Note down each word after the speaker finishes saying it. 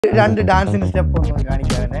രണ്ട് ഡാൻസിന്റെ സ്റ്റെപ്പ് ഒന്ന്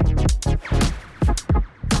കാണിക്കാവേ.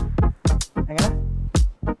 എങ്ങനെ?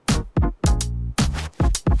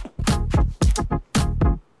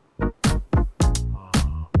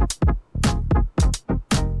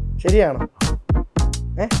 ശരിയാണോ?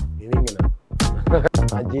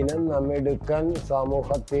 അജിനൻ നമ്മെടുക്കാൻ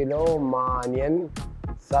സമൂഹത്തിലോ മാന്യൻ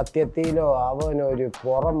സത്യത്തിലോ അവനൊരു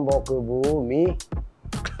പുറംപോക്ക് ഭൂമി.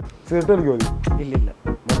 തീർച്ചയായിട്ടും ഇല്ലില്ല.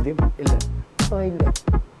 മദ്യം ഇല്ല. ഇല്ല.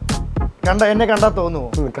 എന്നെ കണ്ടാ തോന്നുമോ?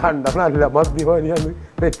 കണ്ട നല്ല മദ്യപാനിയാന്ന്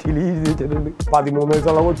തെറ്റിൽ എഴുതിയിട്ടുണ്ട്. 13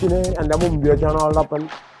 വയസ്സുള്ള കൊച്ചിനെ എൻ്റെ മുമ്പിൽ വെച്ചാണ് ആളുടെ അപ്പൻ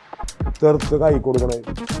തെറുത്ത് കൈ കൊടുക്കണത്.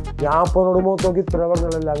 ഞാൻ അപ്പനോട് നോക്കി ഇത്ര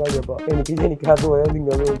പറഞ്ഞെല്ലാം കഴിയപ്പോ എനിക്ക് ജനിക്കാത്ത പോയാൽ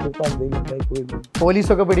നിങ്ങൾ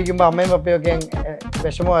പോലീസൊക്കെ പിടിക്കുമ്പോ അമ്മയും പപ്പയൊക്കെ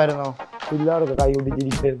വിഷമമായിരുന്നോ? ഇല്ലാതെ കൈ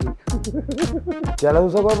ഒടിച്ചിരിക്കായിരുന്നു. ചില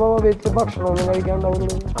ദിവസമൊക്കെ വെച്ച് ഭക്ഷണമൊന്നും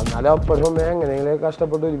കഴിക്കാണ്ടാവുള്ളൂ. എന്നാലും അപ്പനും എങ്ങനെയെങ്കിലും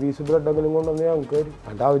കഷ്ടപ്പെട്ട് ഒരു പീസ് ബ്രെഡെങ്കിലും കൊണ്ടുവന്ന് ഞങ്ങൾക്ക് വരും.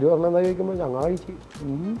 എന്നിട്ട് അവര് പറഞ്ഞെന്താ ചോദിക്കുമ്പോൾ ഞങ്ങൾ കഴിച്ചു.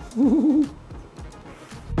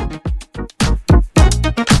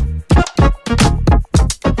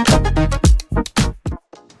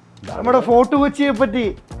 നമ്മുടെ ഫോർട്ട് കൊച്ചിയെ പറ്റി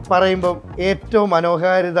പറയുമ്പോൾ ഏറ്റവും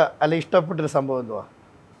മനോഹാരിത അല്ല ഇഷ്ടപ്പെട്ടൊരു സംഭവം എന്തുവാ?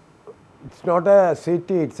 It's not A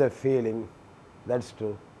city, it's A feeling. That's true.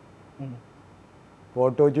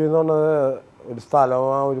 Fort Kochi എന്ന് പറഞ്ഞത് ഒരു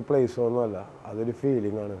സ്ഥലമോ ഒരു പ്ലേസോ ഒന്നുമല്ല, അതൊരു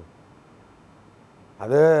ഫീലിംഗ് ആണ്.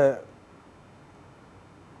 അത്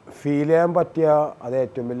ഫീൽ ചെയ്യാൻ പറ്റിയ അത്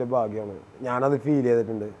ഏറ്റവും വലിയ ഭാഗ്യമാണ്. ഞാനത് ഫീൽ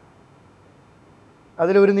ചെയ്തിട്ടുണ്ട്.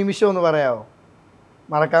 അതിലൊരു നിമിഷം ഒന്ന് പറയാമോ?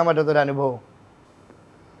 മറക്കാൻ പറ്റാത്തൊരു അനുഭവം.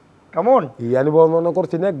 കമോൺ. ഈ അനുഭവം എന്ന് പറഞ്ഞാൽ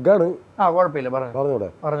കുറച്ച് നെഗാണ്. കുഴപ്പമില്ല, പറഞ്ഞോട്ടെ.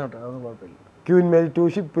 അതൊന്നും കുഴപ്പമില്ല. ക്യൂൻമേരി ടു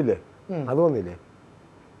ഷിപ്പില്ലേ, അത് വന്നില്ലേ?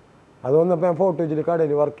 അത് വന്നപ്പോൾ ഞാൻ ഫോർട്ട് കൊച്ചിയിൽ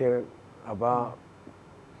കടയിൽ വർക്ക് ചെയ്യണം. അപ്പം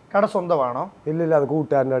കട സ്വന്തമാണോ? ഇല്ലില്ല, അത്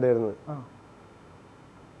കൂട്ടുകാരൻ്റെ കടയായിരുന്നു.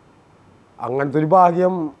 അങ്ങനത്തെ ഒരു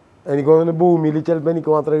ഭാഗ്യം എനിക്ക് തോന്നുന്നു ഭൂമിയിൽ ചിലപ്പോൾ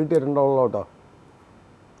എനിക്ക് മാത്രമേ കിട്ടിയിട്ടുണ്ടാവുള്ളൂ കേട്ടോ.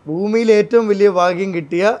 ഭൂമിയിൽ ഏറ്റവും വലിയ ഭാഗ്യം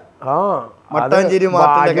കിട്ടിയ മട്ടാഞ്ചേരി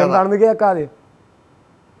എന്താണെന്ന് കേൾക്കാതെ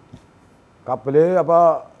കപ്പല് അപ്പൊ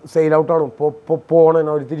സെയിൽ ഔട്ടാണ് പോണേ,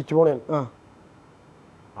 അവർ തിരിച്ചു പോണേ.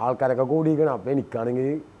 ആൾക്കാരൊക്കെ കൂടിയിരിക്കണം. അപ്പൊ എനിക്കാണെങ്കിൽ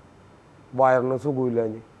വയറിന് സുഖമില്ല,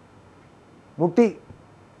 മുട്ടി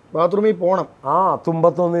ബാത്റൂമിൽ പോണം.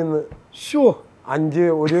 തുമ്പത്തൊന്ന് നിന്ന്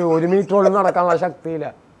 1 മിനിറ്റോളം നടക്കാനുള്ള ശക്തിയില്ല.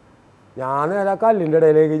 ഞാൻ ആ കല്ലിൻ്റെ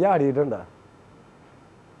ഇടയിലേക്ക് ചാടിയിട്ടുണ്ട.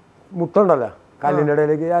 മുട്ടുണ്ടല്ലോ, കല്ലിൻ്റെ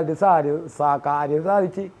ഇടയിലേക്ക് ചാടി കാര്യം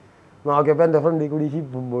സാധിച്ച് നോക്കിയപ്പോൾ എൻ്റെ ഫ്രണ്ടിൽ കൂടി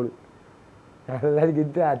ഷിപ്പുമ്പോൾ എല്ലാവർക്കും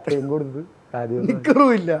ടാറ്റയും കൊടുത്ത്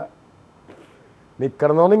നിക്കറുമില്ല.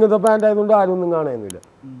 നിക്കണമെന്ന് ഇങ്ങനത്തെ പാൻ്റ് ആയതുകൊണ്ട് ആരും ഒന്നും കാണുന്നില്ല.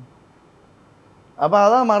 അപ്പൊ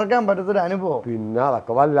അതാ മറക്കാൻ പറ്റത്തൊരു അനുഭവം. പിന്നെ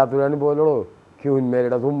അതൊക്കെ വല്ലാത്തൊരു അനുഭവമല്ലോ.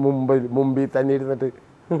 ക്യൂൻമേരിയുടെ മുമ്പിൽ തന്നെ ഇരുന്നിട്ട്.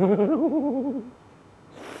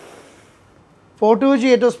 ഫോർട്ട് കൊച്ചി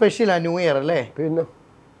ഏറ്റവും സ്പെഷ്യലാ ന്യൂ ഇയർ അല്ലേ? പിന്നെ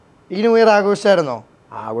ഈ ന്യൂ ഇയർ ആഘോഷിച്ചായിരുന്നോ?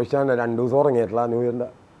 ആഘോഷിച്ചാണ്. 2 ദിവസം ഉറങ്ങിയിട്ടില്ല ന്യൂ ഇയറിൻ്റെ.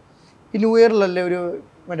 ഈ ന്യൂ ഇയറിലല്ലേ ഒരു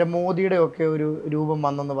മറ്റേ മോദിയുടെ ഒക്കെ ഒരു രൂപം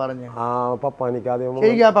വന്നെന്ന് പറഞ്ഞു? പപ്പാനിക്ക് ആദ്യം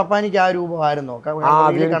ശരിക്കും ആ പപ്പാനിക്ക് ആ രൂപമായിരുന്നോ?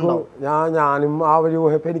 ഞാനും ആ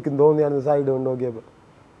രൂപം എനിക്കും തോന്നിയായിരുന്നു സൈഡ് കൊണ്ട് നോക്കിയപ്പോൾ.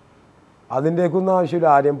 അതിൻ്റെയൊക്കെ ഒന്നും ആവശ്യമില്ല.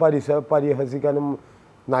 ആരെയും പരിഹസിക്കാനും.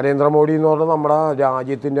 നരേന്ദ്രമോദി എന്ന് പറഞ്ഞാൽ നമ്മുടെ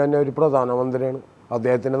രാജ്യത്തിൻ്റെ തന്നെ ഒരു പ്രധാനമന്ത്രിയാണ്.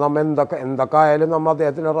 അദ്ദേഹത്തിന് നമ്മൾ എന്തൊക്കെ ആയാലും നമ്മൾ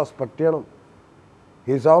അദ്ദേഹത്തിനെ റെസ്പെക്ട് ചെയ്യണം.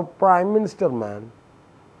 ഹീസ് അവർ പ്രൈം മിനിസ്റ്റർ മാൻ.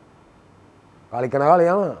 കളിക്കണ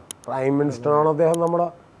കളിയാണ്. പ്രൈം മിനിസ്റ്ററാണ് അദ്ദേഹം നമ്മുടെ.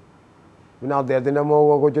 പിന്നെ അദ്ദേഹത്തിൻ്റെ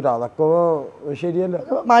മുഖമൊക്കെ വെച്ചിട്ട് അതൊക്കെ ശരിയല്ല.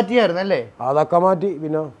 മാറ്റിയായിരുന്നല്ലേ? അതൊക്കെ മാറ്റി.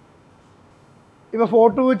 പിന്നെ ഇപ്പം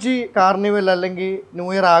ഫോർട്ട് കൊച്ചി കാർണിവൽ അല്ലെങ്കിൽ ന്യൂ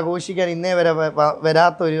ഇയർ ആഘോഷിക്കാൻ ഇന്നേ വരെ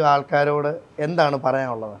വരാത്തൊരു ആൾക്കാരോട് എന്താണ്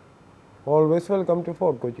പറയാനുള്ളത്? Always welcome to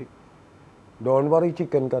fort Kochi. Don't worry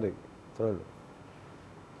chicken കറി.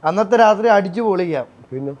 അന്നത്തെ രാത്രി അടിച്ചു പൊളിക്കാം.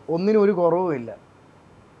 പിന്നെ ഒന്നിനും ഒരു കുറവുമില്ല.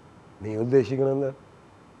 നീ ഉദ്ദേശിക്കണെന്താ?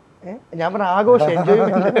 ഞാൻ പറഞ്ഞ ആഘോഷം,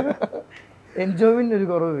 എൻജോയ്മെന്റ് ഒരു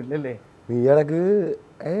കുറവുമില്ല അല്ലേ? നീ ഇടക്ക്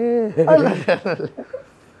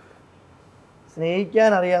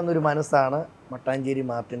സ്നേഹിക്കാൻ അറിയാവുന്നൊരു മനസ്സാണ് മട്ടാഞ്ചേരി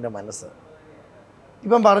മാർട്ടിൻ്റെ മനസ്സ്.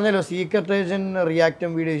 ഇപ്പം പറഞ്ഞല്ലോ സീക്രട്ടേജന്റ്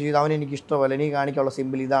റിയാക്റ്റും വീഡിയോ ചെയ്തു, അവൻ എനിക്ക് ഇഷ്ടമല്ല, എനിക്ക് കാണിക്കാനുള്ള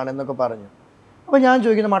സിമ്പിൾ ഇതാണെന്നൊക്കെ പറഞ്ഞു. അപ്പോൾ ഞാൻ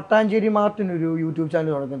ചോദിക്കുന്നത്, Mattancherry മാർട്ടിനൊരു YouTube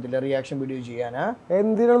channel തുടങ്ങത്തില്ല reaction video ചെയ്യാൻ?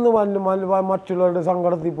 എന്തിനാണ് മറ്റുള്ളവരുടെ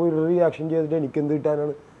സങ്കടത്തിൽ പോയി റിയാക്ഷൻ ചെയ്തിട്ട് എനിക്ക് എന്ത്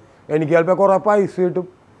കിട്ടാനാണ്? എനിക്ക് ചിലപ്പോൾ കുറേ പൈസ കിട്ടും.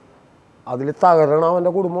 അതിൽ തകരണം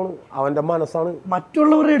അവൻ്റെ കുടുംബമാണ്, അവൻ്റെ മനസ്സാണ്.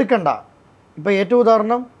 മറ്റുള്ളവരെ എടുക്കണ്ട. ഇപ്പം ഏറ്റവും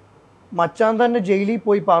ഉദാഹരണം, മച്ചാൻ തന്നെ ജയിലിൽ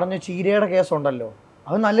പോയി പറഞ്ഞ ചീരയുടെ കേസുണ്ടല്ലോ,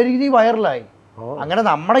 അത് നല്ല രീതിയിൽ വൈറലായി. അങ്ങനെ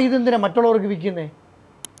നമ്മുടെ ഇതെന്തിനാ മറ്റുള്ളവർക്ക് വിൽക്കുന്നേ?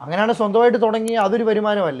 അങ്ങനെയാണ് സ്വന്തമായിട്ട് തുടങ്ങി, അതൊരു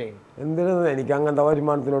വരുമാനമല്ലേ? എന്തിനാണ്? എനിക്ക് അങ്ങനത്തെ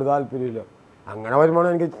വരുമാനത്തിനോട് താല്പര്യമില്ല. അങ്ങനെ വരുമാനം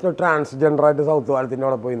എനിക്ക് ട്രാൻസ്ജെൻഡറായിട്ട് സൗത്ത് വാലത്തിൻ്റെ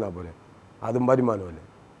അവിടെ പോയി നിന്നാൽ പോലെ അതും വരുമാനമല്ലേ.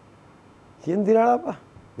 എന്തിനാടാ?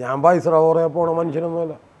 ഞാൻ പൈസ കുറേ പോണ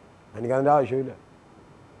മനുഷ്യനൊന്നുമല്ല. എനിക്കതിൻ്റെ ആവശ്യമില്ല.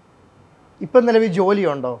 ഇപ്പം നിലവിൽ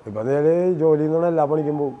ജോലിയുണ്ടോ? ഇപ്പം നിലവിൽ ജോലി എന്ന് പറഞ്ഞാൽ എല്ലാ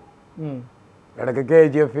പണിക്കും പോകും. ഇടയ്ക്ക്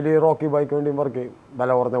KGF റോക്കി ബൈക്ക് വേണ്ടി വർക്ക് ചെയ്യും, വില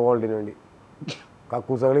കുറഞ്ഞ ഗോൾഡിന് വേണ്ടി.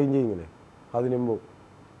 കക്കൂസ ക്ലീൻ ചെയ്യിങ്ങനെ, അതിനും പോകും.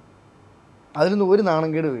 അതിനൊന്നും ഒരു നാണം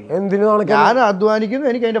കേടുമില്ല. എന്തിനു ഞാൻ അധ്വാനിക്കുന്നു,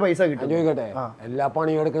 എനിക്ക് അതിന്റെ പൈസ കിട്ടും. ചോദിക്കട്ടെ, എല്ലാ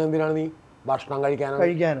പണിയും എടുക്കണ എന്തിനാണ്? നീ ഭക്ഷണം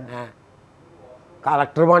കഴിക്കാനാണ്.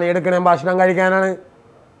 കളക്ടർ പണിയെടുക്കണേ ഭക്ഷണം കഴിക്കാനാണ്,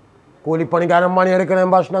 കൂലിപ്പണിക്കാരൻ പണിയെടുക്കണേ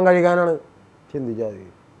ഭക്ഷണം കഴിക്കാനാണ്. ചിന്തിച്ചാൽ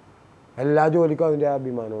എല്ലാ ജോലിക്കും അതിൻ്റെ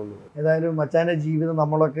അഭിമാനമൊന്നും. ഏതായാലും മച്ചാൻ്റെ ജീവിതം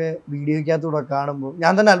നമ്മളൊക്കെ വീഡിയോയ്ക്കകത്തൂടെ കാണുമ്പോൾ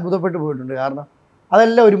ഞാൻ തന്നെ അത്ഭുതപ്പെട്ടു പോയിട്ടുണ്ട്. കാരണം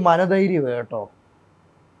അതെല്ലാം ഒരു മനധൈര്യം കേട്ടോ.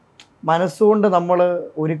 മനസ്സുകൊണ്ട് നമ്മൾ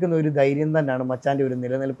ഒരുക്കുന്ന ഒരു ധൈര്യം തന്നെയാണ് മച്ചാൻ്റെ ഒരു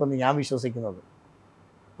നിലനിൽപ്പെന്ന് ഞാൻ വിശ്വസിക്കുന്നത്.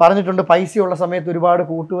 പറഞ്ഞിട്ടുണ്ട് പൈസയുള്ള സമയത്ത് ഒരുപാട്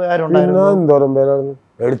കൂട്ടുകാരുണ്ടായിരുന്നു. എന്തോരം പേരാണ്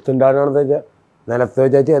എടുത്തുണ്ടാകണമെന്ന് വെച്ചാൽ നിലത്ത്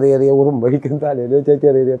വെച്ചാൽ ചെറിയ ചെറിയ ഉറുമ്പഴിക്കും, തലയിൽ വെച്ചാൽ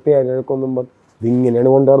ചെറിയ ചെറിയ പേരൊക്കൊന്നും ഇതിങ്ങനെയാണ്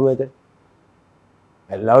കൊണ്ടുവരുന്നത് വെച്ചാൽ.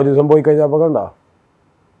 എല്ലാ ഒരു ദിവസം പോയി കഴിഞ്ഞപ്പോൾ കണ്ടോ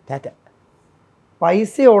ടാറ്റ.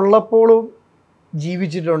 പൈസ ഉള്ളപ്പോഴും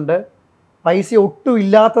ജീവിച്ചിട്ടുണ്ട്, പൈസ ഒട്ടും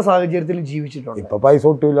ഇല്ലാത്ത സാഹചര്യത്തിലും ജീവിച്ചിട്ടുണ്ട്. ഇപ്പൊ പൈസ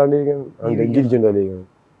ഒട്ടും ഇല്ലാണ്ടിരിക്കുന്നു.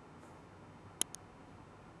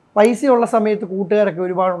 പൈസയുള്ള സമയത്ത് കൂട്ടുകാരൊക്കെ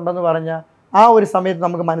ഒരുപാടുണ്ടെന്ന് പറഞ്ഞാൽ ആ ഒരു സമയത്ത്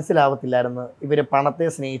നമുക്ക് മനസ്സിലാവത്തില്ലായിരുന്നു ഇവര് പണത്തെ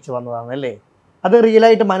സ്നേഹിച്ച് വന്നതാണ് അല്ലേ? അത്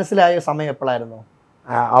റിയലായിട്ട് മനസ്സിലായ സമയം എപ്പോഴായിരുന്നു?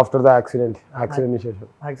 ആഫ്റ്റർ ദ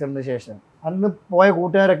ആക്സിഡന്റിന് ശേഷം. അന്ന് പോയ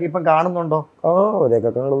കൂട്ടുകാരൊക്കെ ഇപ്പം കാണുന്നുണ്ടോ?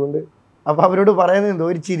 അവരെയൊക്കെ കാണുന്നുണ്ട്. അപ്പൊ അവരോട് പറയുന്നത് എന്തോ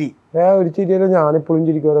ഒരു ചിരി. ഒരു ചിരിയല്ല, ഞാനിപ്പോഴും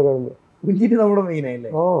ചിരിക്കുമല്ലോ കാണുമ്പോൾ. പുഞ്ചിരി നമ്മുടെ മെയിൻ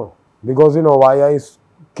ആയില്ലേ? because you know why I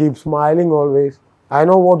keep smiling always. I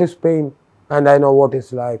know what is pain and I know what is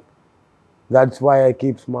life. That's why I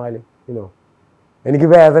keep smiling, you know. എനിക്ക്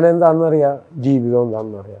വേദന എന്താണെന്നറിയാം, ജീവിതം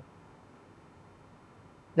എന്താണെന്നറിയാം.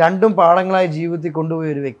 രണ്ടും പാഠങ്ങളായി ജീവിതത്തിൽ കൊണ്ടുപോയ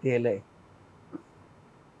ഒരു വ്യക്തിയല്ലേ?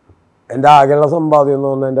 എൻ്റെ ആകെയുള്ള സമ്പാദ്യം എന്ന്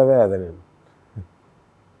പറഞ്ഞാൽ എൻ്റെ വേദനയാണ്.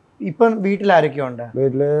 ഇപ്പം വീട്ടിൽ ആരൊക്കെയുണ്ട്?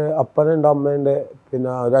 വീട്ടില് അപ്പനുണ്ട്, അമ്മയുണ്ട്,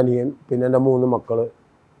 പിന്നെ ഒരു അനിയൻ, പിന്നെ എൻ്റെ 3 മക്കള്.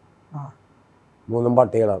 3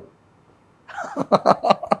 പട്ടികളാണ്.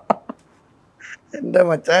 എൻ്റെ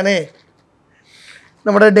മച്ചാനെ,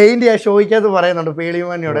 നമ്മുടെ ഡെയിൻ്റെ ആ ഷോയ്ക്കകത്ത് പറയുന്നുണ്ട്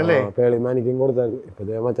പേളിമാനിയോട് അല്ലേ? പേളിമാനിക്കും കൊടുത്തായിരുന്നു,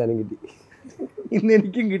 ഇപ്പം മച്ചാനും കിട്ടി, ഇന്ന്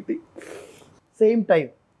എനിക്കും കിട്ടി. സെയിം ടൈം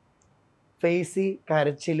ഫേസി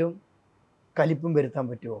കരച്ചിലും കലിപ്പും വരുത്താൻ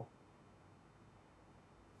പറ്റുമോ?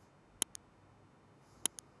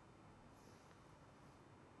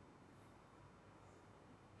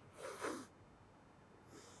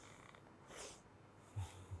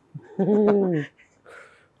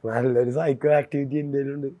 നല്ലൊരു സൈക്കോ ആക്ടിവിറ്റി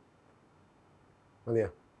എന്തെങ്കിലും മതിയോ?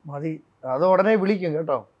 മതി, അത് ഉടനെ വിളിക്കും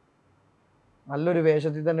കേട്ടോ. നല്ലൊരു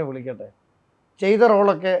വേഷത്തിൽ തന്നെ വിളിക്കട്ടെ. ചെയ്ത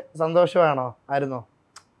റോളൊക്കെ സന്തോഷമാണോ ആയിരുന്നോ?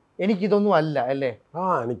 എനിക്കിതൊന്നും അല്ല അല്ലേ?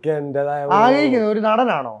 എനിക്ക് എൻ്റെതായ ആഗ്രഹിക്കുന്ന ഒരു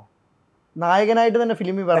നടനാണോ? നായകനായിട്ട് തന്നെ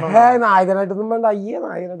ഫിലിമിൽ വരണം? നായകനായിട്ടൊന്നും വേണ്ട.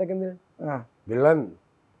 നായകനായിട്ടൊക്കെ എന്തിനാ? വില്ലൻ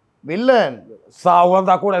വില്ലൻ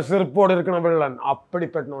സാവന്താ കൂടെ സിർപ്പോടെ ഇരിക്കണ വില്ലൻ,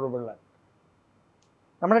 അപ്പടിപ്പെട്ടനോട് വില്ലൻ.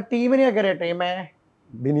 നമ്മുടെ ടീമിനെയൊക്കെ അറിയാം. ടീമേ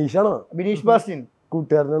ബിനീഷാണോ? ബിനീഷ് ബാസ്റ്റിൻ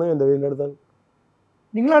കൂട്ടുകാരനാണ്, എൻ്റെ വീടിൻ്റെ അടുത്താണ്.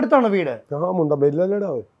 നിങ്ങളടുത്താണോ വീട്? മുണ്ടമ്പേരിലല്ലേടാ.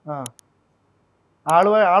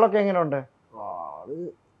 ആളൊക്കെ എങ്ങനെയുണ്ട്?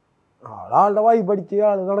 ആളുടെ വൈബ് അടിച്ച്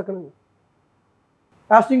ആള് നടക്കണ.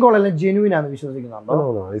 കാസ്റ്റിംഗ് കോൾ എല്ലാം ജെനുവിൻ ആണെന്ന് വിശ്വസിക്കുന്നുണ്ടോ?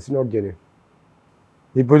 It's not genuine.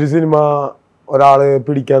 ഇപ്പൊ ഒരു സിനിമ ഒരാള്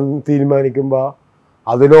പിടിക്കാൻ തീരുമാനിക്കുമ്പോ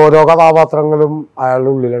അതിലോരോ കഥാപാത്രങ്ങളും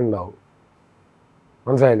അയാളുടെ ഉള്ളിലുണ്ടാവും,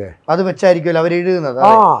 മനസ്സിലായില്ലേ? അത് വെച്ചായിരിക്കുമല്ലോ അവർ എഴുതുന്നത്.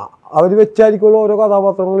 അവര് വെച്ചായിരിക്കുമല്ലോ ഓരോ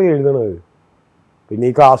കഥാപാത്രങ്ങൾ എഴുതണത്. പിന്നെ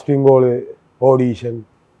ഈ casting call, audition,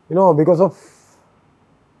 because of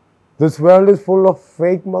this world is full of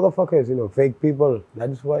fake motherfuckers, fake people.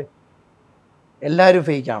 That's why. എല്ലാവരും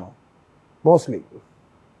ഫേക്ക് ആണോ? Mostly.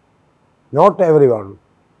 Not everyone.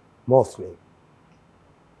 Mostly.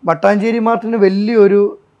 Mattancherry മാർട്ടിന് വലിയൊരു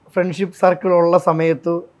ഫ്രണ്ട്ഷിപ്പ് സർക്കിൾ ഉള്ള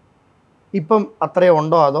സമയത്ത് ഇപ്പം അത്രയും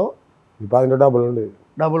ഉണ്ടോ അതോ? ഇപ്പം അതിൻ്റെ ഡബിൾ ഉണ്ട്.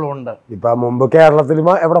 ഡബിൾ ഉണ്ട്. ഇപ്പം മുമ്പ് കേരളത്തിൽ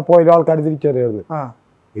എവിടെ പോയാലും ആൾക്കാർ തിരിച്ചറിയായിരുന്നു.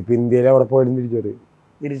 ഇപ്പം ഇന്ത്യയിൽ എവിടെ പോയാലും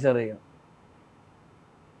തിരിച്ചറിയും.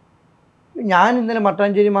 ഞാൻ ഇന്നലെ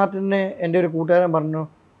മട്ടാഞ്ചേരി മാർട്ടിനെ എൻ്റെ ഒരു കൂട്ടുകാരൻ പറഞ്ഞു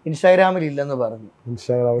ഇൻസ്റ്റാഗ്രാമിൽ ഇല്ലെന്ന് പറഞ്ഞു.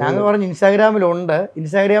 ഞങ്ങൾ പറഞ്ഞു ഇൻസ്റ്റാഗ്രാമിലുണ്ട്.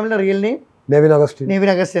 ഇൻസ്റ്റാഗ്രാമിലെ real name Nevin Augustine. Nevin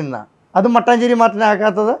Augustine എന്നാ. അത് മട്ടാഞ്ചേരി മാർട്ടിനെ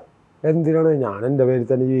ആക്കാത്തത് എന്തിനാണ്? ഞാൻ എൻ്റെ പേരിൽ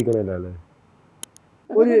തന്നെ ജീവിക്കണല്ലേ.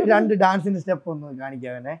 ഒരു 2 ഡാൻസിൻ്റെ സ്റ്റെപ്പ് ഒന്ന്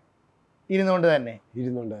കാണിക്കാവനെ, ഇരുന്നുകൊണ്ട് തന്നെ.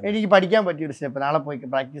 എനിക്ക് പഠിക്കാൻ പറ്റിയൊരു സ്റ്റെപ്പ് നാളെ പോയി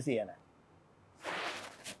പ്രാക്ടീസ് ചെയ്യാനാ.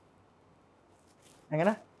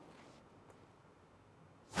 എങ്ങനെ?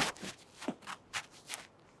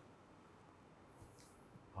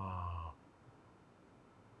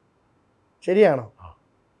 ശരിയാണോ?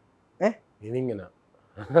 ഇനിങ്ങനെ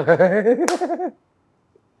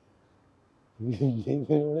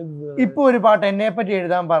ഇപ്പൊ ഒരു പാട്ട് എന്നെ പറ്റി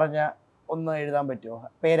എഴുതാൻ പറഞ്ഞ ഒന്ന് എഴുതാൻ പറ്റുമോ?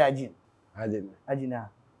 പേര് അജിൻ. അജിനാ?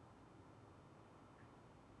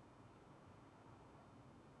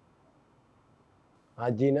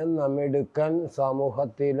 അജിനൻ നമ്മെടുക്കൻ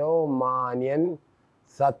സമൂഹത്തിലോ മാന്യൻ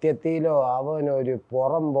സത്യത്തിലോ അവനൊരു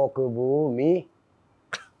പുറംപോക്ക് ഭൂമി.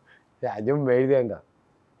 രാജ്യം എഴുതേണ്ട.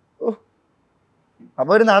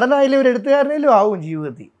 അപ്പൊ ഒരു നടനായാലും ഒരു എഴുത്തുകാരനായാലും ആവും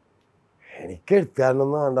ജീവിതത്തിൽ. എനിക്ക്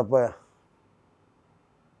എഴുത്തുകാരനൊന്നും വേണ്ടപ്പോ.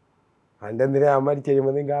 പണ്ട് എന്തിനാ ഞാൻ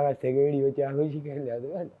മരിച്ചുമ്പോൾ നിങ്ങൾക്ക് ആ കഷ്ടക്ക് വേടി വെച്ച് ആഘോഷിക്കാനില്ല. അത്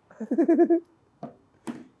വേണ്ട.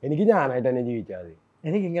 എനിക്ക് ഞാനായിട്ട് തന്നെ ജീവിച്ചാൽ മതി.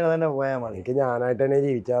 എനിക്ക് ഇങ്ങനെ തന്നെ പോയാൽ മതി. എനിക്ക് ഞാനായിട്ട് തന്നെ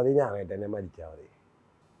ജീവിച്ചാൽ മതി, ഞാനായിട്ട് തന്നെ മരിച്ചാൽ മതി.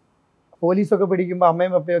 പോലീസൊക്കെ പിടിക്കുമ്പോൾ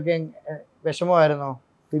അമ്മയും പപ്പയൊക്കെ വിഷമമായിരുന്നോ?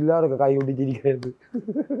 എല്ലാവരൊക്കെ കൈ കൊണ്ടിരിക്കരുത്.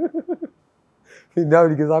 പിന്നെ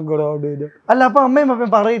അവർക്ക് സങ്കടം. അല്ല, അപ്പൊ അമ്മയും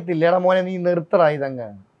പപ്പയും പറയത്തില്ല എടാ മോനെ നീ നിർത്തറായി തങ്ങ?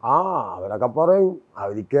 ആ അവരൊക്കെ പറയും.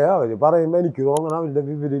 അവര് പറയുമ്പോ എനിക്ക് തോന്നണം അവരുടെ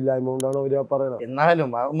വിവരമില്ലായ്മ കൊണ്ടാണ് അവര് പറയണത്. എന്നാലും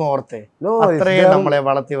അതൊന്നും ഓർത്തേ, അത്രയും നമ്മളെ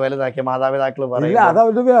വളർത്തി വലുതാക്കിയ മാതാപിതാക്കള് പറയില്ല. അത്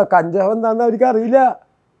അവരുടെ കഞ്ചാവ് എന്താന്ന് അവർക്ക് അറിയില്ല.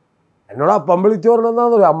 എന്നോട് അപ്പം വിളിച്ചു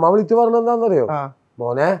പറഞ്ഞെന്താന്നറിയോ, അമ്മ വിളിച്ചു പറഞ്ഞെന്താന്നറിയോ,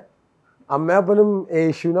 മോനെ അമ്മയപ്പനും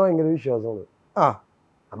യേശുവിനെ ഭയങ്കര വിശ്വാസമാണ്.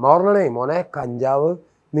 അമ്മ പറഞ്ഞേ മോനെ കഞ്ചാവ്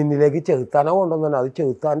നിന്നിലേക്ക് ചെറുത്താനോ കൊണ്ടുവന്നെ, അത്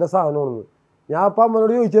ചെറുത്താന്റെ സാധനമാണെന്ന്. ഞാൻ അപ്പൊ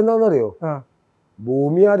അമ്മനോട് ചോദിച്ചെന്താന്നറിയോ,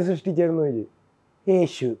 ഭൂമി ആര് സൃഷ്ടിച്ചായിരുന്നു ചോദിച്ചു.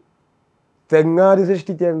 യേശു. തെങ്ങാര്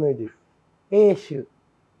സൃഷ്ടിച്ചായിരുന്നു ചോദിച്ചു. യേശു.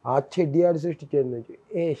 ആ ചെടി ആര് സൃഷ്ടിച്ചായിരുന്നു ചോദിച്ചു.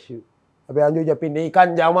 യേശു. അപ്പൊ ഞാൻ ചോദിച്ചാ പിന്നെ ഈ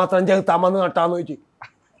കഞ്ചാവ് മാത്രം ചെറുത്താമെന്ന് നട്ടാന്ന് ചോദിച്ചു.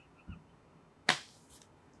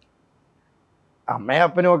 അമ്മയും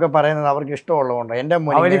അപ്പനും ഒക്കെ പറയുന്നത് അവർക്ക് ഇഷ്ടമുള്ളതുകൊണ്ട്. എന്റെ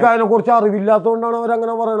അവർക്ക് അതിനെ കുറിച്ച് അറിവില്ലാത്തതുകൊണ്ടാണ്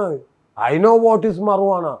അവരങ്ങനെ പറയണത്. I know what is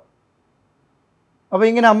മറുവാണ. അപ്പൊ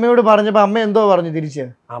ഇങ്ങനെ അമ്മയോട് പറഞ്ഞപ്പോ അമ്മ എന്തോ പറഞ്ഞു തിരിച്ച്?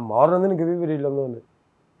 അമ്മ പറഞ്ഞത് എനിക്ക് വിവരമില്ലെന്ന് പറഞ്ഞു.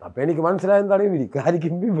 അപ്പൊ എനിക്ക് മനസ്സിലായ എന്താണ്,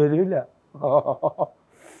 ഇവരിക്കാരിക്കും വിവരമില്ല.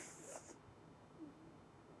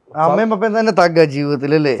 അമ്മയും പപ്പയും തന്നെ തഗ്ഗ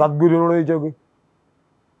ജീവിതത്തിൽ അല്ലേ? സദ്ഗുരുവിനോട് ചോദിച്ചോക്ക്,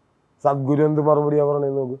 സദ്ഗുരു എന്ത് മറുപടിയാ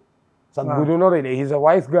പറഞ്ഞത് നോക്ക്. സദ്ഗുരുവിനോട് ഹീസ് എ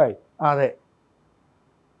വൈസ് ഗായ്. അതെ,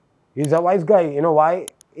 he's a wise guy. You know why?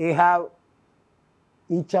 He have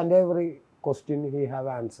each and every question he have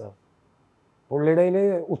answer. പുള്ളിയുടെ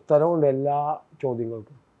ഉത്തരവുണ്ട് എല്ലാ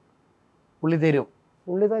ചോദ്യങ്ങൾക്കും. പുള്ളി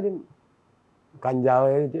തരും.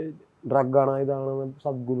 കഞ്ചാവ് ഡ്രഗാണ് ഇതാണെന്ന്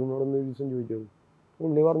സദ്ഗുരുവിനോടൊന്ന് ഒരു ദിവസം ചോദിച്ചത്.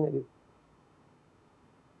 പുള്ളി പറഞ്ഞത്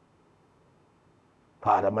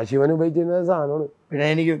പരമശിവൻ ഉപയോഗിച്ചിരുന്ന സാധനമാണ്.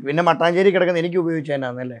 പിന്നെ മട്ടാഞ്ചേരി കിടക്കുന്ന എനിക്ക്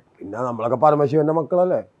ഉപയോഗിച്ചതല്ലേ. പിന്നെ നമ്മളൊക്കെ പരമശിവന്റെ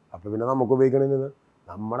മക്കളല്ലേ, അപ്പൊ പിന്നെ നമുക്ക് ഉപയോഗിക്കണമെന്ന്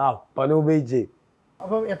നമ്മുടെ അപ്പനെ ഉപയോഗിച്ച്.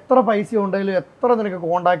 അപ്പൊ എത്ര പൈസ ഉണ്ടെങ്കിലും എത്ര നിനക്ക്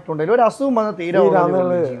കോണ്ടാക്ട് ഉണ്ടെങ്കിലും ഒരു അസുഖം വന്ന് തീരെ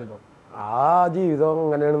ആ ജീവിതം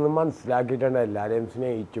അങ്ങനെയാണെന്ന് മനസ്സിലാക്കിയിട്ടുണ്ട്. എല്ലാരെയും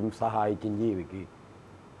സ്നേഹിച്ചും സഹായിച്ചും ജീവിക്ക്.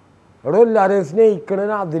 ഇവിടെ എല്ലാരെയും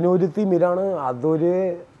സ്നേഹിക്കണതിന് അതിനൊരു തിമിരാണ്, അതൊരു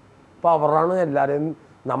പവറാണ്. എല്ലാരെയും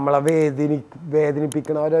നമ്മളെ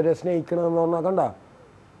വേദനിപ്പിക്കണവരെ സ്നേഹിക്കണമെന്ന് പറഞ്ഞാൽ കണ്ട.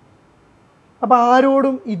 അപ്പൊ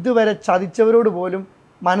ആരോടും ഇതുവരെ ചതിച്ചവരോട് പോലും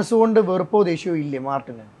മനസ്സുകൊണ്ട് വെറുപ്പോ ദേഷ്യമോ ഇല്ലേ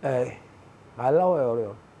മാർട്ടിന്?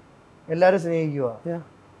 എല്ലാരും സ്നേഹിക്കുക.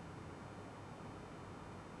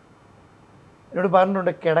 എന്നോട്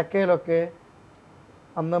പറഞ്ഞിട്ടുണ്ട് കിടക്കയിലൊക്കെ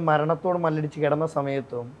അന്ന് മരണത്തോട് മല്ലടിച്ച് കിടന്ന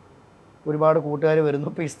സമയത്തും ഒരുപാട് കൂട്ടുകാർ വരുന്നു,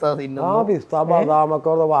 പിസ്ത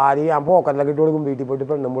ബദാമൊക്കെ വാരി ഞാൻ പോക്കറ്റിലൊക്കെ ഇട്ട് കൊടുക്കും. വീട്ടിൽ പോയിട്ട്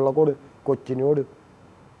പെണ്ണുമ്പുള്ളക്കോട് കൊച്ചിനോട്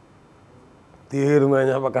തീർന്നു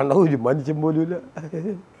കഴിഞ്ഞാൽ കണ്ട ഒരു മനുഷ്യൻ പോലും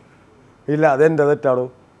ഇല്ല. അതെൻ്റെ തെറ്റാണോ?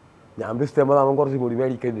 ഞാൻ പിസ്ത ബദാമം കുറച്ചും കൂടി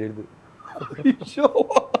മേടിക്കേണ്ടി എടുത്ത്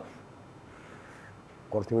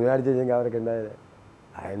കുറച്ചും കൂടി അടിച്ചു കഴിഞ്ഞാൽ അവരൊക്കെ ഉണ്ടായത്.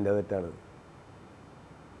 അതെൻ്റെ തെറ്റാണ്.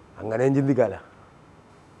 അങ്ങനെയും ചിന്തിക്കാല.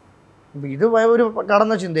 ഇത് ഒരു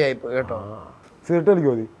കടന്ന ചിന്തയായിപ്പോ കേട്ടോ. സിഗരറ്റ്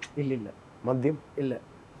കളിക്കോ? ഇല്ലില്ല. മദ്യം ഇല്ല.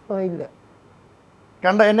 ഇല്ല.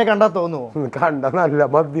 എന്നെ കണ്ടാ തോന്നുവോ? കണ്ട നല്ല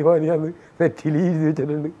മദ്യപാനിയാന്ന് നെറ്റിയിൽ എഴുതി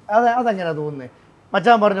വെച്ചിട്ടുണ്ട്. അതെങ്ങനെ തോന്നുന്നേ?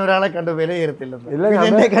 മച്ചാൻ പറഞ്ഞ ഒരാളെ കണ്ട് വിലയിരുത്തില്ലെന്ന്.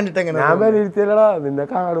 ഞാൻ വിലയിരുത്തിയല്ലടാ, നിന്നെ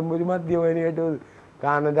കാണുമ്പോ ഒരു മദ്യപാനിയായിട്ട്.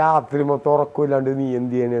 കാരണം രാത്രി മൊത്തം ഉറക്കമില്ലാണ്ട് നീ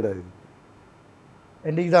എന്ത് ചെയ്യാനിടാ?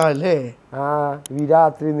 എന്റെ ഇതാണല്ലേ ഈ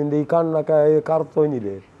രാത്രി നിന്റെ ഈ കണ്ണൊക്കെ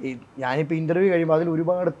കറുത്തോഞ്ഞില്ലേ? ഞാനിപ്പോ ഇന്റർവ്യൂ കഴിയുമ്പോ അതിൽ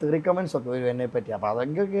ഒരുപാട് തെറി കമന്റ്സ് ഒക്കെ വരും എന്നെ പറ്റി. അപ്പൊ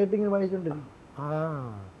അതൊക്കെ കേട്ടിങ്ങനെ വായിച്ചോണ്ടിരുന്നു.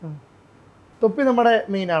 തൊപ്പി നമ്മുടെ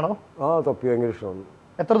മീനാണോ? തൊപ്പി ഭയങ്കര ഇഷ്ടമാണ്.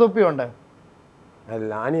 എത്ര തൊപ്പിയുണ്ട്?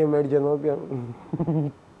 എല്ലാം അനിയൻ മേടിച്ച തൊപ്പിയാണ്.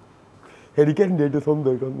 എനിക്ക് എൻ്റെ ആയിട്ട്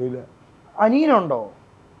സ്വന്തമായിട്ടൊന്നുമില്ല. അനിയനുണ്ടോ?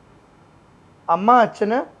 അമ്മ,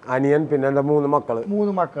 അച്ഛന്, അനിയൻ, പിന്നെ എൻ്റെ 3 മക്കള്.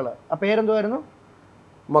 3 മക്കള്. ആ പേരെന്തുവായിരുന്നു?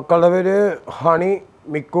 മക്കളുടെ പേര് ഹണി,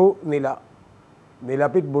 മിക്കു, നില. നില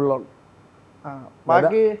പിറ്റ്ബുള്ളാണ്.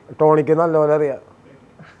 ബാക്കി ടോണിക്ക് നല്ലപോലെ അറിയാം.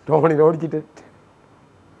 ടോണിനെ ഓടിച്ചിട്ട്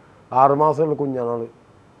 6 മാസമുള്ള കുഞ്ഞാണ്.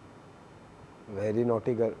 Very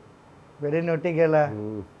nautical.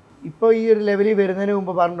 ഇപ്പൊ ഈ ഒരു ലെവലിൽ വരുന്നതിന്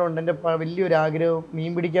മുമ്പ് പറഞ്ഞിട്ടുണ്ട് എന്റെ വലിയൊരു ആഗ്രഹം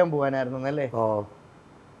മീൻ പിടിക്കാൻ പോകാനായിരുന്നു അല്ലേ?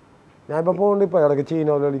 ഞാൻ ഇപ്പൊ പോകണ്ട. ഇപ്പൊ ഇടയ്ക്ക്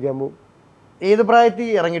ചീനോല കളിക്കാൻ പോകും. ഏത് പ്രായത്തിൽ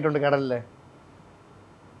ഇറങ്ങിയിട്ടുണ്ട് കടലില്?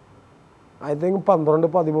 ഐ തിങ്ക്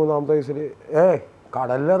 12-13 വയസ്സിൽ.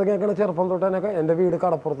 കടലിൽ ഇറങ്ങിയേക്കണ ചെറുപ്പം തൊട്ടനൊക്കെ. എൻ്റെ വീട്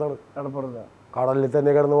കടപ്പുറത്താണ്. കടലിൽ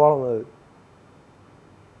തന്നെ കിടന്ന് വളർന്നത്.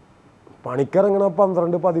 പണിക്കിറങ്ങണ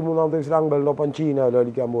 12-13 വയസ്സിൽ അങ്കളുടെ ഒപ്പം ചീനയിൽ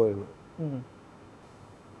അടിക്കാൻ പോയിരുന്നു.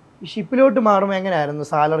 ഈ ഷിപ്പിലോട്ട് മാറുമ്പോൾ എങ്ങനെയായിരുന്നു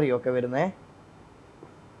സാലറി ഒക്കെ വരുന്നേ?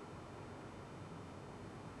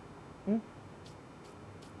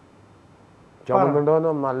 ചുമന്നുണ്ടോ?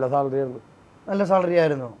 നല്ല സാലറി ആയിരുന്നു. നല്ല സാലറി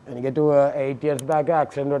ആയിരുന്നു. എനിക്ക് 8 years ബാക്ക്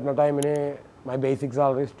ആക്സിഡന്റ് വരുന്ന ടൈമിന് മൈ ബേസിക്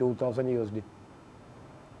സാലറി $2,000.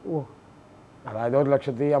 ഓ, അതായത്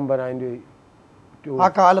 1,50,000 ആ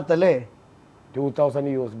കാലത്തല്ലേ?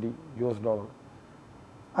 $2,000.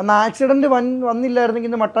 അന്ന് ആക്സിഡന്റ് വന്നില്ലായിരുന്നെങ്കിൽ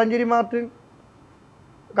ഇന്ന് മട്ടാഞ്ചേരി മാർട്ടിൻ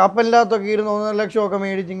കപ്പലിനകത്തൊക്കെ ഇരുന്ന് 1.5 ലക്ഷം ഒക്കെ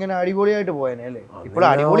മേടിച്ച് ഇങ്ങനെ അടിപൊളിയായിട്ട് പോയേനെ അല്ലേ? ഇപ്പോൾ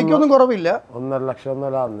അടിപൊളിക്കൊന്നും കുറവില്ല. 1.5 ലക്ഷം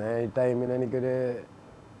ഒന്നല്ല, അന്ന് ഈ ടൈമിന് എനിക്കൊരു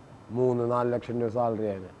 3-4 ലക്ഷം രൂപ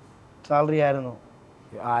സാലറി ആയിരുന്നു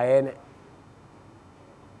ആയേനെ.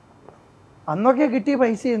 അന്നൊക്കെ കിട്ടിയ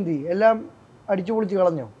പൈസ എന്തി? എല്ലാം അടിച്ചു പൊളിച്ച്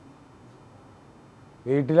കളഞ്ഞോ?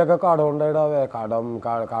 വീട്ടിലൊക്കെ കടം ഉണ്ടായിടാവേ.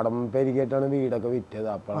 കടം പെരുകിയിട്ടാണ് വീടൊക്കെ വിറ്റത്.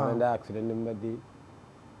 അപ്പോഴാണ് എൻ്റെ ആക്സിഡൻറ്റും പറ്റി.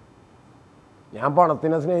 ഞാൻ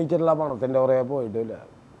പണത്തിനെ സ്നേഹിച്ചിട്ടില്ല, പണത്തിൻ്റെ പുറകെ പോയിട്ടില്ല.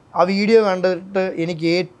 ആ വീഡിയോ കണ്ടിട്ട് എനിക്ക്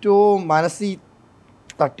ഏറ്റവും മനസ്സിൽ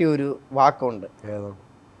തട്ടിയ ഒരു വാക്കുണ്ട്. ഏതാ?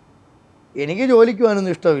 എനിക്ക് ജോലിക്ക്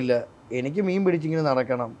പോകാനൊന്നും ഇഷ്ടമില്ല, എനിക്ക് മീൻ പിടിച്ചിങ്ങനെ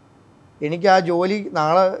നടക്കണം, എനിക്ക് ആ ജോലി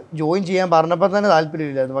നാളെ ജോയിൻ ചെയ്യാൻ പറഞ്ഞപ്പോൾ തന്നെ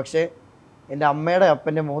താല്പര്യമില്ലായിരുന്നു. പക്ഷേ എൻ്റെ അമ്മയുടെ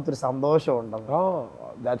അപ്പൻ്റെ മുഖത്തൊരു സന്തോഷമുണ്ടെന്ന്.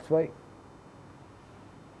 That's why.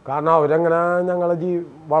 കാരണം അവരെങ്ങനെ ഞങ്ങളെ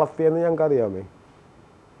വളർത്തിയെന്ന് ഞങ്ങൾക്ക് അറിയാമേ.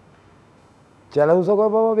 ചില ദിവസമൊക്കെ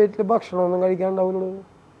ഇപ്പോൾ വീട്ടിൽ ഭക്ഷണമൊന്നും കഴിക്കാണ്ടാവുള്ളൂ.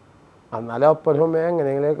 എന്നാലും അപ്പനും അമ്മയും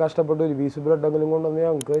എങ്ങനെയെങ്കിലും കഷ്ടപ്പെട്ട് ഒരു പീസ് ബ്രെഡെങ്കിലും കൊണ്ടുവന്ന്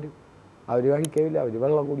ഞങ്ങൾക്ക് വരും. അവർ കഴിക്കില്ല, അവർ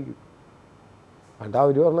വെള്ളം കുടിക്കും. എന്നിട്ട്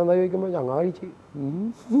അവർ പറഞ്ഞെന്താ ചോദിക്കുമ്പോൾ ഞങ്ങൾ കഴിച്ച്.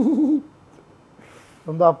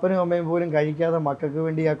 സ്വന്തം അപ്പനും അമ്മയും പോലും കഴിക്കാതെ മക്കൾക്ക്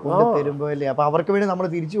വേണ്ടി ആ കൊണ്ട് തരുമ്പോൾ അല്ലേ? അപ്പോൾ അവർക്ക് വേണ്ടി നമ്മൾ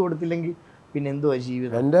തിരിച്ചു കൊടുത്തില്ലെങ്കിൽ പിന്നെ എന്തുവാ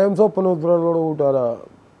ജീവിതം? എൻ്റെ സ്വപ്നോത്തരങ്ങളോട് കൂട്ടുകാരാ,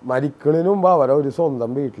 മരിക്കണതിന് മുമ്പ് അവരെ ഒരു സ്വന്തം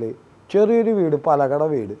വീട്ടിൽ ചെറിയൊരു വീട്, പലകട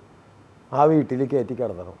വീട്, ആ വീട്ടിൽ കയറ്റി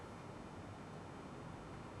കിടത്തണം.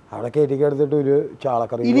 അവിടെ കയറ്റി കിടത്തിട്ട് ഒരു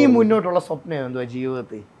ചാളക്കറി. ഇനി മുന്നോട്ടുള്ള സ്വപ്നം എന്തുവാ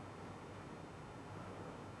ജീവിതത്തിൽ?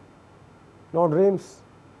 No dreams.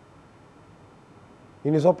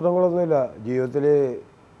 ഇനി സ്വപ്നങ്ങളൊന്നുമില്ല ജീവിതത്തിൽ.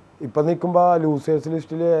 ഇപ്പം നിൽക്കുമ്പോൾ ലൂസേഴ്സ്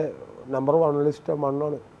ലിസ്റ്റിൽ നമ്പർ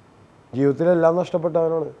 1 ജീവിതത്തിലെല്ലാം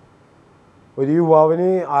നഷ്ടപ്പെട്ടവനാണ്. ഒരു യുവാവിന്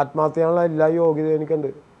ആത്മഹത്യ ചെയ്യാനുള്ള എല്ലാ യോഗ്യതയും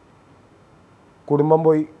എനിക്കുണ്ട്. കുടുംബം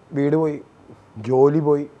പോയി, വീട് പോയി, ജോലി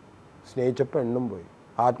പോയി, സ്നേഹിച്ച പെണ്ണും പോയി.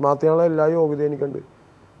 ആത്മഹത്യ ചെയ്യാനുള്ള എല്ലാ യോഗ്യതയും എനിക്കുണ്ട്.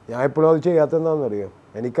 ഞാൻ എപ്പോഴും അത് ചെയ്യാത്തതെന്താണെന്നറിയാം.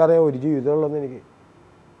 എനിക്കറിയാം ഒരു ജീവിതമുള്ളതെന്ന്. എനിക്ക്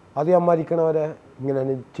അത് ഞാൻ മരിക്കണവരെ ഇങ്ങനെ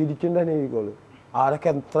ചിരിച്ചിട്ട് തന്നെ ഇരിക്കുള്ളൂ, ആരൊക്കെ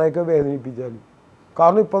എത്രയൊക്കെ വേദനിപ്പിച്ചാലും.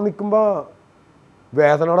 കാരണം ഇപ്പം നിൽക്കുമ്പോൾ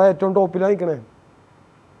വേദനയുടെ ഏറ്റവും ടോപ്പിലാണ് നിൽക്കണേ.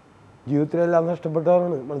 ജീവിതത്തിലെല്ലാം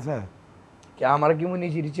നഷ്ടപ്പെട്ടവരാണ്. മനസ്സിലായോ? ക്യാമറയ്ക്ക്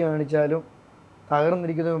മുന്നിൽ ചിരിച്ചു കാണിച്ചാലും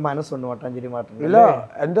തകർന്നിരിക്കുന്ന ഒരു മനസ്സുണ്ട് മട്ടാഞ്ചേരി മാർട്ടിൻ. ഇല്ല,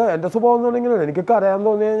 എൻ്റെ സ്വഭാവം എന്ന് പറഞ്ഞാൽ എനിക്ക് കരയാൻ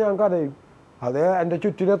തോന്നിയാൽ ഞാൻ കരയും. അതേ എൻ്റെ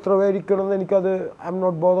ചുറ്റിനും എത്ര പേരിക്കണമെന്ന് എനിക്കത് I am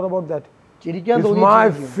not bother about that. It's my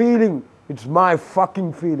feeling, it's my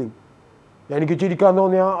fucking feeling. എനിക്ക് ചിരിക്കാൻ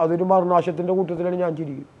തോന്നിയാൽ അതൊരു മരണാശത്തിൻ്റെ കൂട്ടത്തിലാണ് ഞാൻ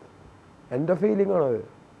ചിരിക്കും. എൻ്റെ ഫീലിംഗ് ആണത്.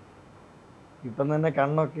 ഇപ്പം തന്നെ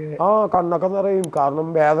കണ്ണൊക്കെ കണ്ണൊക്കെ നിറയും. കാരണം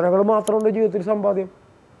വേദനകൾ മാത്രമുണ്ട് ജീവിതത്തിൽ സമ്പാദ്യം.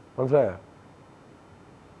 മനസ്സിലായോ?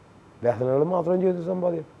 വേദനകൾ മാത്രം ജീവിതത്തിൽ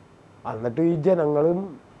സമ്പാദ്യം. എന്നിട്ട് ഈ ജനങ്ങളും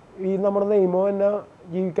ഈ നമ്മുടെ നിയമം എന്നെ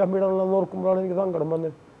ജീവിക്കാൻ വിടണമെന്ന് ഓർക്കുമ്പോഴാണ് എനിക്ക് സങ്കടം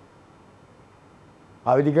വന്നത്.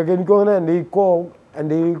 അവർക്കൊക്കെ എനിക്ക് തോന്നുന്നത്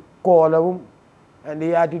എൻ്റെ ഈ കോലവും എൻ്റെ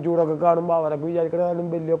ഈ ആറ്റിറ്റ്യൂഡൊക്കെ കാണുമ്പോൾ അവരൊക്കെ വിചാരിക്കണാലും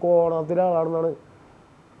വലിയ കോണത്തിലാളാണെന്നാണ്.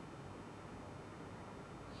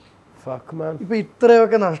 ഇപ്പം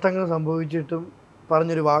ഇത്രയൊക്കെ നഷ്ടങ്ങൾ സംഭവിച്ചിട്ടും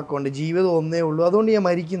പറഞ്ഞൊരു വാക്കുണ്ട്, ജീവിതം ഒന്നേ ഉള്ളൂ, അതുകൊണ്ട് ഞാൻ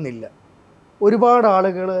മരിക്കുന്നില്ല. ഒരുപാട്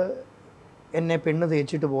ആളുകൾ എന്നെ പെണ്ണ്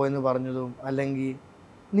തേച്ചിട്ട് പോയെന്ന് പറഞ്ഞതും, അല്ലെങ്കിൽ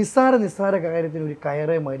നിസ്സാര കാര്യത്തിന് ഒരു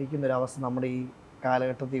കയറെ മരിക്കുന്നൊരവസ്ഥ നമ്മുടെ ഈ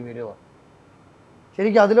കാലഘട്ടത്തിൽ വരുമോ?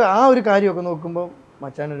 ശരിക്കും അതിൽ ആ ഒരു കാര്യമൊക്കെ നോക്കുമ്പോൾ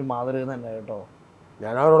മച്ചാനൊരു മാതൃക തന്നെ കേട്ടോ.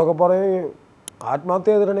 ഞാൻ അവരോടൊക്കെ പറയും, ആത്മഹത്യ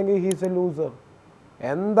ചെയ്തിട്ടുണ്ടെങ്കിൽ ഹീസ് എ ലൂസർ.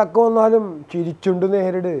 എന്തൊക്കെ വന്നാലും ചിരിച്ചുണ്ട്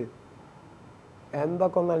നേരിട്.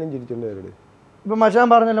 എന്തൊക്കെ വന്നാലും ചിരിച്ചുണ്ട് നേരിട്. ഇപ്പം മച്ചാൻ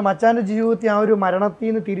പറഞ്ഞല്ലോ, മച്ചാൻ്റെ ജീവിതത്തിൽ ആ ഒരു മരണത്തിൽ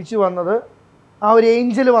നിന്ന് തിരിച്ചു വന്നത് ആ ഒരു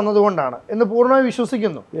ഏഞ്ചൽ വന്നതുകൊണ്ടാണ് എന്ന് പൂർണ്ണമായി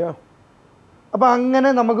വിശ്വസിക്കുന്നു. അപ്പം അങ്ങനെ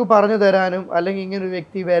നമുക്ക് പറഞ്ഞു തരാനും, അല്ലെങ്കിൽ ഇങ്ങനെ ഒരു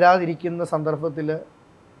വ്യക്തി വരാതിരിക്കുന്ന സന്ദർഭത്തിൽ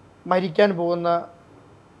മരിക്കാൻ പോകുന്ന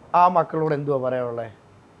ആ മക്കളോട് എന്തുവാ പറയാനുള്ളത്?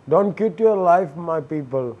 Don't quit your life, my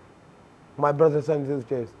people, my brothers and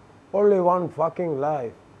sisters. Only one fucking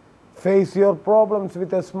life. Face your problems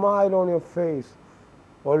with a smile on your face.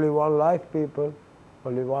 Only one life, people.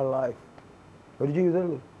 Only one life. ഒരു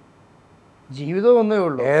ജീവിതമുള്ളൂ. ജീവിതം ഒന്നേ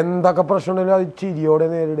ഉള്ളൂ. എന്തൊക്കെ പ്രശ്നമുണ്ടെങ്കിലും അത് ചിരിയോടെ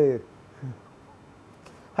നേരിട്.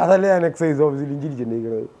 അതല്ലേ ഞാൻ എക്സൈസ് ഓഫീസിലും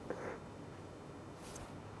ചിരിച്ചിട്ടുണ്ടെങ്കിൽ.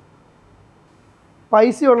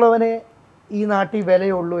 പൈസയുള്ളവനെ ഈ നാട്ടിൽ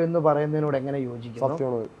വിലയുള്ളൂ എന്ന് പറയുന്നതിനോട് എങ്ങനെ യോജിക്കുന്നു?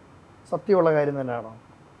 സത്യമാണ്. സത്യമുള്ള കാര്യം തന്നെയാണോ?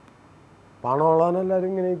 പണമുള്ളവൻ എല്ലാവരും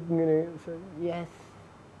ഇങ്ങനെ ഇങ്ങനെ യെസ്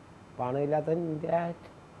പണമില്ലാത്ത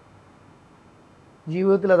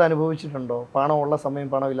ജീവിതത്തിൽ അത് അനുഭവിച്ചിട്ടുണ്ടോ? പണമുള്ള സമയം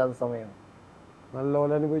പണമില്ലാത്ത സമയം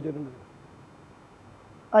നല്ലപോലെ അനുഭവിച്ചിട്ടുണ്ട്.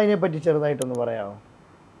 അതിനെപ്പറ്റി ചെറുതായിട്ടൊന്ന് പറയാമോ?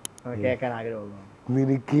 കേൾക്കാൻ ആഗ്രഹമുള്ളൂ.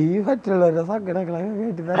 നിനക്ക് ഈ മറ്റുള്ളവരുടെ സങ്കടങ്ങളൊക്കെ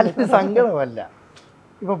കേട്ടിട്ട് അതിന് സങ്കടമല്ല,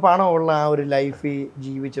 ഇപ്പം പണമുള്ള ആ ഒരു ലൈഫിൽ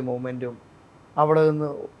ജീവിച്ച മൊമെൻറ്റും അവിടെ നിന്ന്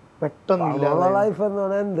പെട്ടെന്ന് ലൈഫ് എന്ന്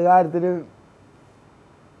പറഞ്ഞാൽ എന്ത് കാര്യത്തിലും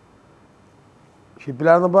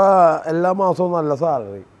ഷിപ്പിലായിരുന്നപ്പോൾ എല്ലാ മാസവും നല്ല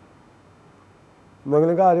സാലറി,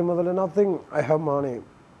 എന്തെങ്കിലും കാര്യം മുതൽ നത്തിങ് ഐ ഹാവ് മണി.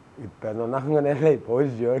 ഇപ്പം എന്ന് പറഞ്ഞാൽ അങ്ങനെയല്ല. ഇപ്പോൾ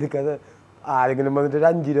 1 രൂപ എടുക്കാതെ ആരെങ്കിലും വന്നിട്ട് ഒരു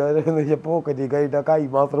 5 രൂപ എന്ന് വെച്ചാൽ പോക്കറ്റിൽ കഴിഞ്ഞാൽ കൈ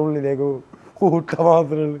മാത്രം ഉള്ളിലേക്ക് കൂട്ട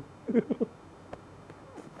മാത്രമേ ഉള്ളൂ.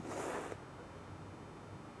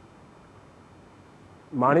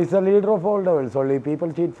 Money is the leader of all devils. Only people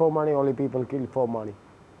cheat for money, only people kill for money.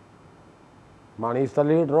 Money is the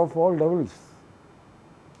leader of all devils.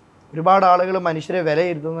 ഒരുപാട് ആളുകൾ മനുഷ്യരെ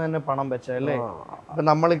വിലയിരുത്തുന്നത് തന്നെ പണം വെച്ചാൽ അല്ലേ? അപ്പം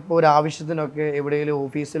നമ്മളിപ്പോൾ ഒരു ആവശ്യത്തിനൊക്കെ എവിടെയെങ്കിലും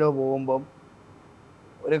ഓഫീസിലോ പോകുമ്പം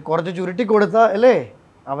ഒരു കുറച്ച് ചുരുട്ടി കൊടുത്താൽ അല്ലേ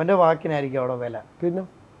അവൻ്റെ വാക്കിനായിരിക്കും അവിടെ വില. പിന്നെ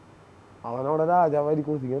അവനവിടെ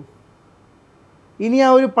രാജാവായിരിക്കും. ഇനി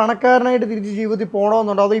ആ ഒരു പണക്കാരനായിട്ട് തിരിച്ച് ജീവിതത്തിൽ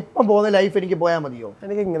പോകണമെന്നുണ്ടോ, അതോ ഇപ്പം പോകുന്ന ലൈഫ് എനിക്ക് പോയാൽ മതിയോ?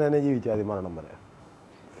 എനിക്ക് ഇങ്ങനെ തന്നെ ജീവിച്ചാൽ മതി മരണം വരെ.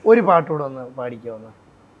 ഒരു പാട്ടുകൂടെ ഒന്ന് പാടിക്കുമെന്ന്.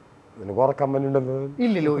 നിനക്ക് ഉറക്കം പറ്റുണ്ടെന്ന്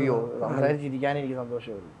ഇല്ലല്ലോ. അയ്യോ, സംസാരിച്ചിരിക്കാൻ എനിക്ക്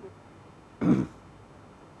സന്തോഷമുള്ളൂ.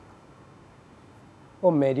 ओ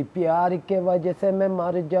मेरी प्यार के वजह से मैं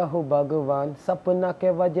मर जाऊँ भगवान, सपना के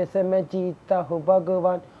वजह से मैं जीता हूँ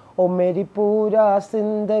भगवान. ओ मेरी पूरा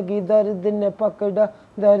जिंदगी दर्द ने पकड़ा,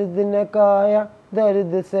 दर्द ने खाया,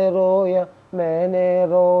 दर्द से रोया, मैंने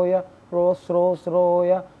रोया, रोस रोस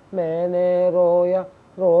रोया, मैंने रोया,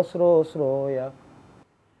 रोस रोस रोया.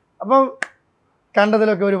 അപ്പം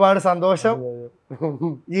കണ്ടതിലൊക്കെ ഒരുപാട് സന്തോഷം.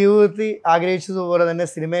 ജീവിതത്തിൽ ആഗ്രഹിച്ചതുപോലെ തന്നെ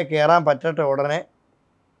സിനിമയിൽ കയറാൻ പറ്റട്ടെ ഉടനെ.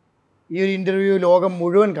 ഈ ഒരു ഇൻ്റർവ്യൂ ലോകം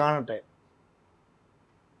മുഴുവൻ കാണട്ടെ.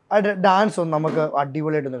 ആ ഡാൻസ് ഒന്ന് നമുക്ക്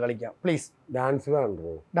അടിപൊളിയായിട്ടൊന്ന് കളിക്കാം പ്ലീസ്. ഡാൻസ്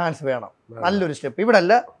വേണ്ടോ? ഡാൻസ് വേണം. നല്ലൊരു സ്റ്റെപ്പ്. ഇവിടെ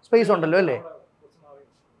അല്ല, സ്പേസ് ഉണ്ടല്ലോ അല്ലേ?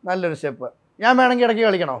 നല്ലൊരു സ്റ്റെപ്പ്. ഞാൻ വേണമെങ്കിൽ ഇടയ്ക്ക്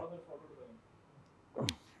കളിക്കണോ?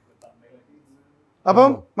 അപ്പം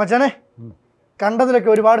മച്ചാനെ കണ്ടതിലൊക്കെ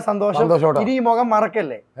ഒരുപാട് സന്തോഷം. ഇനി ഈ മുഖം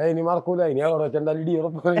മറക്കല്ലേ? ഇനി മറക്കൂല. ഇനി അവിടെ വെച്ചാൽ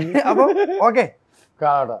അപ്പം ഓക്കെ.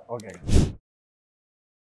 ഓക്കെ.